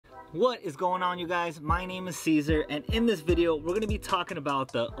What is going on, you guys? My name is Caesar, and in this video we're going to be talking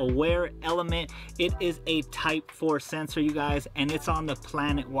about the Awair element. It is a type 4 sensor, you guys, and it's on the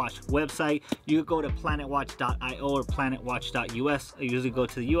Planet Watch website. You could go to planetwatch.io or planetwatch.us. I usually go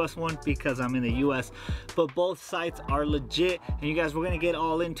to the US one because I'm in the US, but both sites are legit. And you guys, we're going to get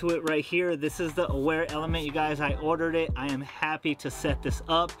all into it right here. This is the Awair element, you guys. I ordered it. I am happy to set this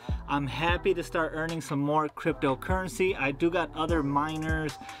up. I'm happy to start earning some more cryptocurrency. I do got other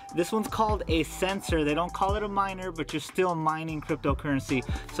miners. This one's called a sensor. They don't call it a miner, but you're still mining cryptocurrency.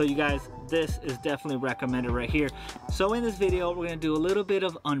 So you guys, this is definitely recommended right here. So in this video, we're gonna do a little bit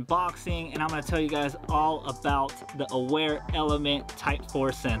of unboxing, and I'm gonna tell you guys all about the Awair element type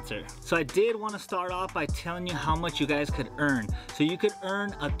 4 sensor. So I did want to start off by telling you how much you guys could earn. So you could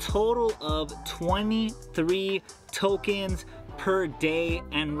earn a total of 23 tokens per day,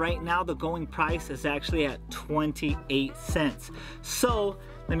 and right now the going price is actually at 28 cents. So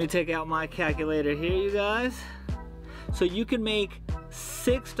let me take out my calculator here, you guys. So you can make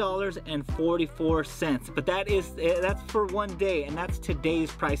 $6.44, but that's for one day, and that's today's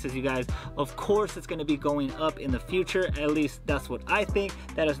prices, you guys. Of course it's going to be going up in the future, at least that's what I think.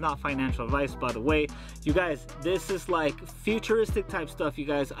 That is not financial advice, by the way, you guys. This is like futuristic type stuff, you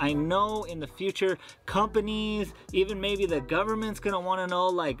guys. I know in the future companies, even maybe the government's going to want to know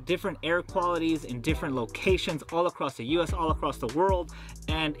like different air qualities in different locations all across the US, all across the world,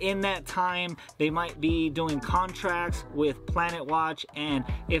 and in that time they might be doing contracts with Planet Watch, and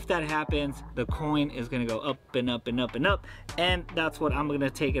if that happens, the coin is gonna go up and up and up and up, and that's what I'm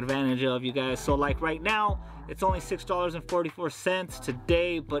gonna take advantage of, you guys. So like right now it's only $6.44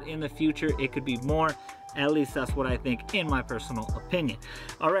 today, but in the future it could be more. At least that's what I think, in my personal opinion.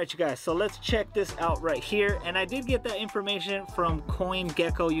 All right, you guys, so let's check this out right here. And I did get that information from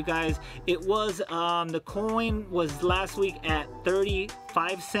CoinGecko, you guys. It was the coin was last week at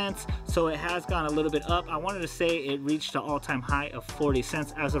 35 cents, so it has gone a little bit up. I wanted to say it reached an all-time high of 40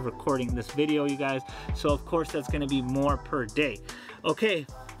 cents as of recording this video, you guys. So of course that's going to be more per day. Okay,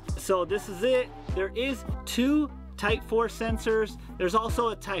 so this is it. There is two type 4 sensors. There's also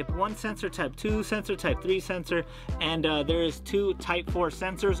a type 1 sensor, type 2 sensor, type 3 sensor, and there is two type 4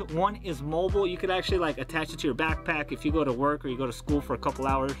 sensors. One is mobile. You could actually like attach it to your backpack if you go to work or you go to school for a couple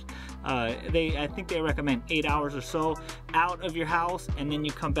hours. I think they recommend 8 hours or so out of your house, and then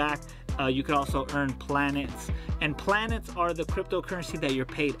you come back. You could also earn planets, and planets are the cryptocurrency that you're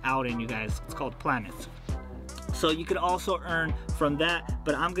paid out in, you guys. It's called planets. So you could also earn from that,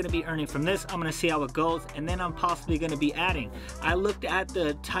 but I'm gonna be earning from this. I'm gonna see how it goes, and then I'm possibly gonna be adding. I looked at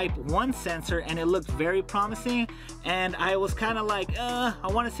the type 1 sensor and it looked very promising, and I was kind of like, I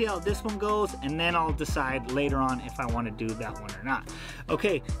wanna see how this one goes, and then I'll decide later on if I wanna do that one or not.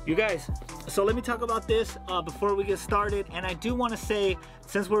 Okay, you guys, so let me talk about this before we get started. And I do wanna say,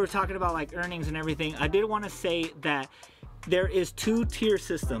 since we were talking about like earnings and everything, I did wanna say that there is two tier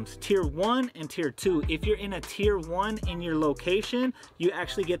systems, tier 1 and tier 2. If you're in a tier 1 in your location, you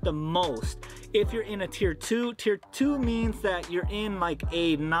actually get the most. If you're in a tier 2 means that you're in like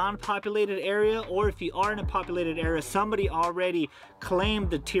a non-populated area, or if you are in a populated area, somebody already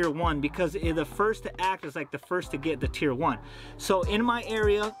claimed the tier 1, because the first to act is like the first to get the tier 1. So in my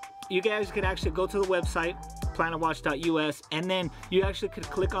area, you guys could actually go to the website, planetwatch.us, and then you actually could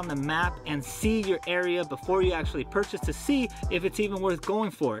click on the map and see your area before you actually purchase, to see if it's even worth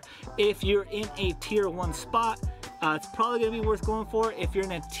going for. If you're in a tier 1 spot, it's probably gonna be worth going for. If you're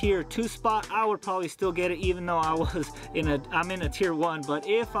in a tier 2 spot, I would probably still get it, even though I'm in a tier 1. But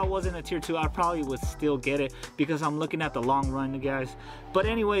if I was in a tier 2, I probably would still get it, because I'm looking at the long run, you guys. But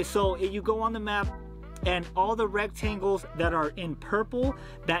anyway, so if you go on the map, and all the rectangles that are in purple,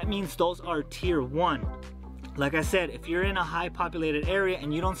 that means those are tier 1. Like I said, if you're in a high populated area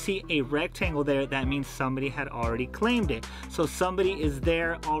and you don't see a rectangle there, that means somebody had already claimed it. So somebody is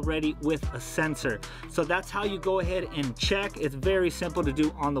there already with a sensor. So that's how you go ahead and check. It's very simple to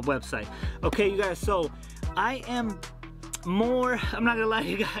do on the website. Okay, you guys, so I'm not gonna lie to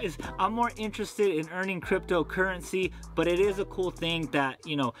you guys, I'm more interested in earning cryptocurrency, but it is a cool thing that,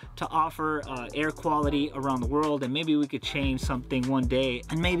 you know, to offer air quality around the world, and maybe we could change something one day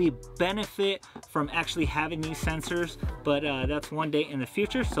and maybe benefit from actually having these sensors. But that's one day in the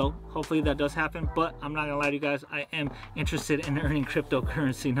future, so hopefully that does happen. But I'm not gonna lie to you guys, I am interested in earning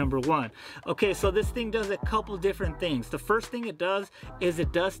cryptocurrency, number 1. Okay, so this thing does a couple different things. The first thing it does is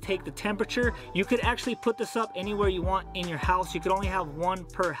it does take the temperature. You could actually put this up anywhere you want in your house. You could only have one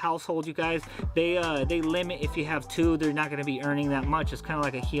per household, you guys. They limit if you have two, they're not going to be earning that much. It's kind of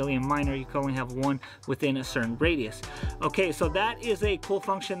like a helium miner. You can only have one within a certain radius. Okay, so that is a cool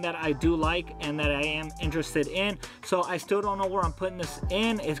function that I do like and that I am interested in. So I still don't know where I'm putting this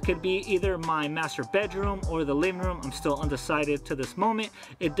in. It could be either my master bedroom or the living room. I'm still undecided to this moment.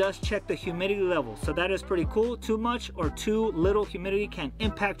 It does check the humidity level, so that is pretty cool. Too much or too little humidity can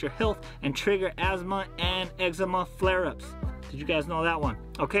impact your health and trigger asthma and eczema flare-ups. Did you guys know that one?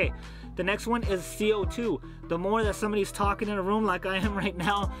 Okay, the next one is CO2. The more that somebody's talking in a room like I am right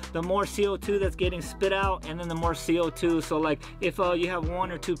now, the more CO2 that's getting spit out, and then the more CO2. So like if you have one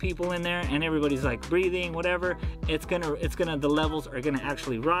or two people in there and everybody's like breathing, whatever, the levels are gonna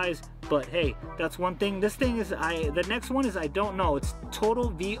actually rise. But hey, that's one thing. This thing is, the next one is I don't know. It's total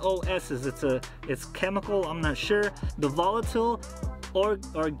VOSs. It's chemical, I'm not sure. The volatile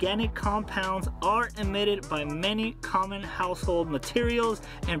organic compounds are emitted by many common household materials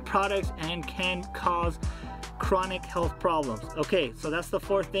and products and can cause chronic health problems. Okay, so that's the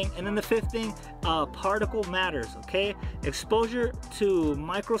fourth thing. And then the fifth thing, particle matters. Okay, exposure to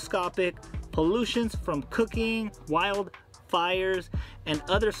microscopic pollutions from cooking, wildfires, and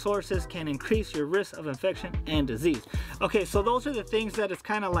other sources can increase your risk of infection and disease. Okay, so those are the things that it's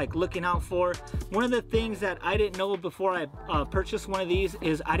kind of like looking out for. One of the things that I didn't know before I purchased one of these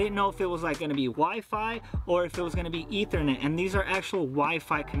is I didn't know if it was like going to be Wi-Fi or if it was going to be Ethernet, and these are actual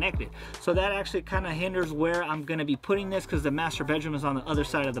Wi-Fi connected. So that actually kind of hinders where I'm going to be putting this, because the master bedroom is on the other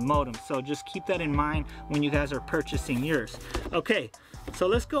side of the modem. So just keep that in mind when you guys are purchasing yours. Okay, so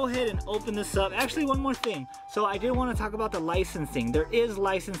let's go ahead and open this up. Actually, one more thing. So I did want to talk about the licensing. There is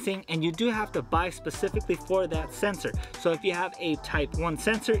licensing, and you do have to buy specifically for that sensor. So if you have a type 1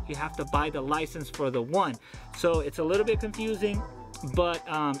 sensor, you have to buy the license for the one. So it's a little bit confusing, but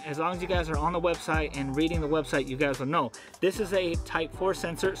as long as you guys are on the website and reading the website, you guys will know. This is a type 4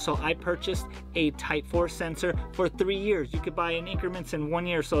 sensor, so I purchased a type 4 sensor for 3 years. You could buy in increments in 1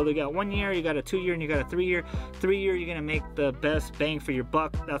 year. So they got 1 year, you got a 2 year, and you got a 3 year. 3 year, you're gonna make the best bang for your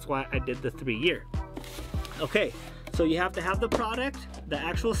buck. That's why I did the 3 year. Okay, so you have to have the product, the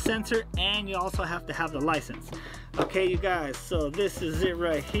actual sensor, and you also have to have the license. Okay, you guys, so this is it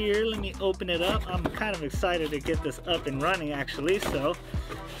right here. Let me open it up. I'm kind of excited to get this up and running, actually. So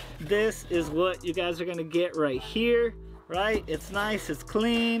this is what you guys are gonna get right here, right? It's nice, it's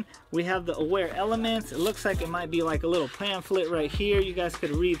clean. We have the Awair elements. It looks like it might be like a little pamphlet right here. You guys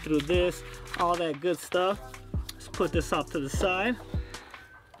could read through this, all that good stuff. Let's put this off to the side.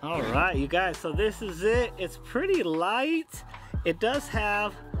 All right, you guys, so this is it. It's pretty light. It does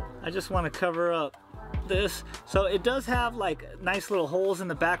have, I just want to cover up this. So it does have like nice little holes in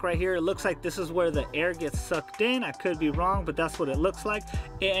the back right here. It looks like this is where the air gets sucked in. I could be wrong, but that's what it looks like.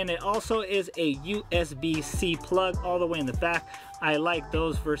 And it also is a USB-C plug all the way in the back. I like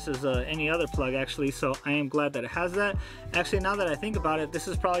those versus any other plug, actually, so I am glad that it has that. Actually, now that I think about it, this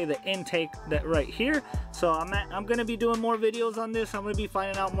is probably the intake that right here. So I'm gonna be doing more videos on this. I'm gonna be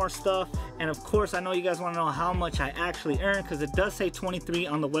finding out more stuff, and of course I know you guys want to know how much I actually earn, because it does say 23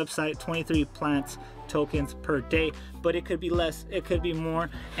 on the website, 23 plants tokens per day, but it could be less, it could be more.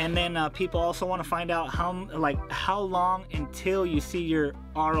 And then people also want to find out how long until you see your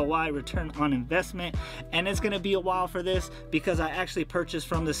ROI, return on investment. And it's going to be a while for this, because I actually purchased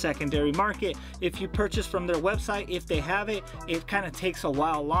from the secondary market. If you purchase from their website, if they have it, it kind of takes a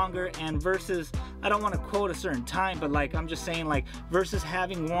while longer. And versus, I don't want to quote a certain time, but like I'm just saying, like versus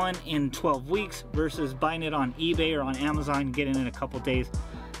having one in 12 weeks versus buying it on eBay or on Amazon and getting it in a couple days,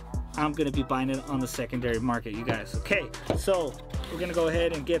 I'm gonna be buying it on the secondary market, you guys. Okay, so we're gonna go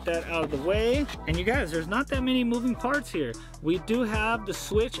ahead and get that out of the way. And you guys, there's not that many moving parts here. We do have the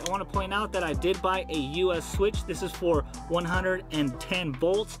switch. I want to point out that I did buy a US switch. This is for 110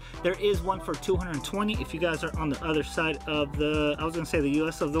 volts. There is one for 220 if you guys are on the other side of the, I was gonna say the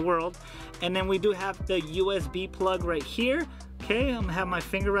US of the world. And then we do have the USB plug right here. Okay, I'm gonna have my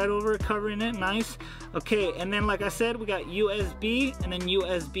finger right over it, covering it, nice. Okay, and then like I said, we got USB and then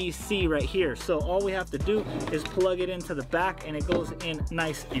USB-C right here. So all we have to do is plug it into the back and it goes in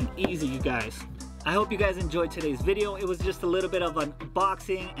nice and easy, you guys. I hope you guys enjoyed today's video. It was just a little bit of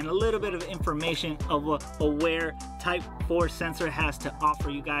unboxing and a little bit of information of what Awair Type 4 sensor has to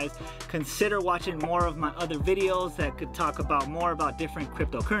offer you guys. Consider watching more of my other videos that could talk about more about different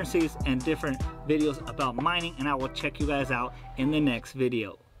cryptocurrencies and different videos about mining, and I will check you guys out in the next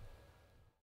video.